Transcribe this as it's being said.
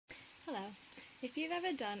Hello. If you've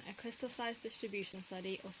ever done a crystal size distribution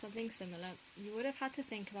study or something similar, you would have had to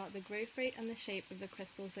think about the growth rate and the shape of the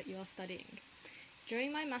crystals that you are studying.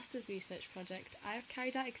 During my master's research project, I have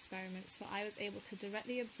carried out experiments where I was able to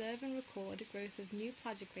directly observe and record growth of new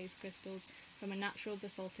plagioclase crystals from a natural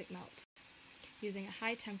basaltic melt, using a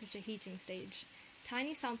high-temperature heating stage.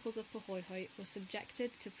 Tiny samples of pohoihoi were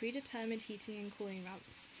subjected to predetermined heating and cooling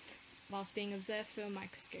ramps, whilst being observed through a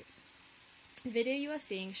microscope. The video you are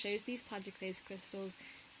seeing shows these plagioclase crystals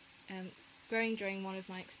growing during one of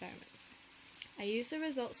my experiments. I used the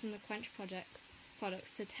results from the Quench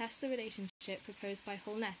products to test the relationship proposed by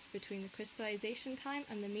Holness between the crystallization time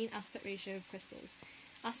and the mean aspect ratio of crystals.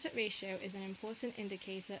 Aspect ratio is an important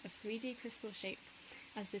indicator of 3D crystal shape,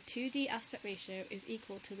 as the 2D aspect ratio is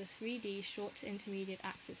equal to the 3D short to intermediate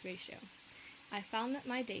axis ratio. I found that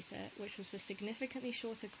my data, which was for significantly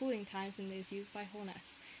shorter cooling times than those used by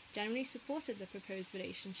Holness, generally supported the proposed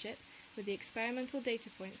relationship, with the experimental data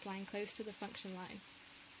points lying close to the function line,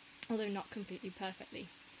 although not completely perfectly.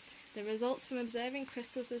 The results from observing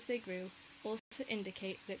crystals as they grew also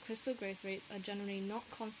indicate that crystal growth rates are generally not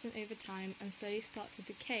constant over time and slowly start to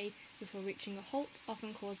decay before reaching a halt,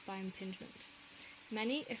 often caused by impingement.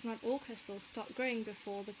 Many, if not all, crystals stopped growing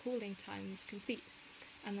before the cooling time was complete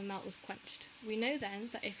and the melt was quenched. We know then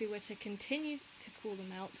that if we were to continue to cool the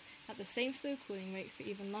melt at the same slow cooling rate for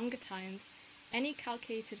even longer times, any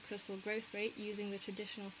calculated crystal growth rate using the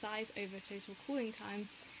traditional size over total cooling time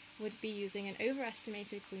would be using an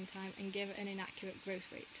overestimated cooling time and give an inaccurate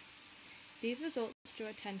growth rate. These results draw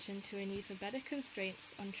attention to a need for better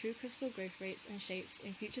constraints on true crystal growth rates and shapes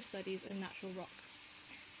in future studies of natural rock.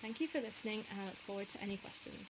 Thank you for listening, and I look forward to any questions.